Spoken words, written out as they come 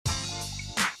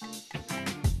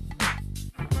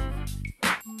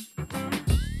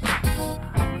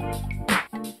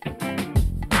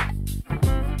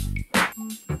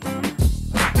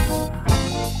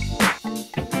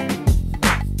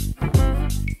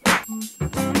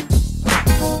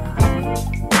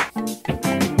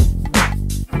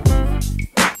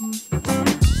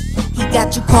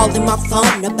got you calling my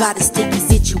phone about a sticky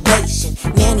situation.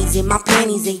 Manny's in my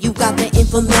panties and you got the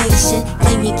information.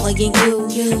 Claim he playing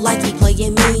you like he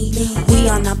playing me. We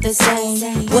are not the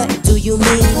same, what do you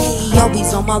mean? He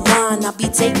always on my line, I be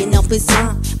taking up his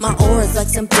time. My aura's like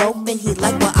some dope and he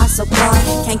like what I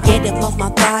supply. Can't get him off my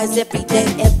thighs every day,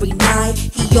 every night.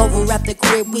 He over at the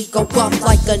crib, we go off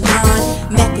like a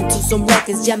 9. Mackin' to some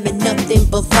records, jamming nothing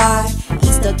but vibe. He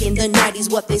stuck in the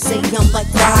 90s, what they say, I'm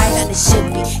like right. And it should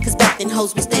be, cause back then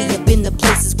hoes would stay up in the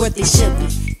places where they should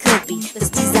be. Could be, the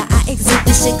steez that I exude,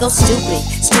 this shit go stupid.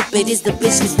 Stupid is the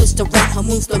bitch who switched around, her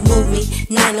moves to move me.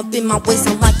 9 up in my waist,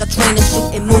 I'm like a trainer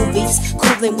shooting movies.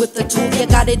 Coolin' with the tool, yeah,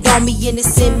 got it on me and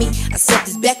it's in me. I said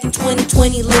this back in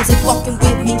 2020, limbs ain't fucking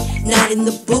with me. Not in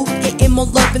the booth, getting more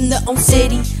love in their own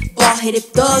city. Ball-headed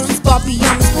thug, he's Bobby,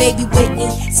 I'm his baby Whitney.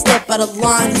 Step out of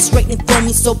line, he's straightening for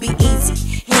me, so be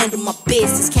easy. Handle my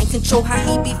business, can't control how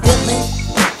he be feeling.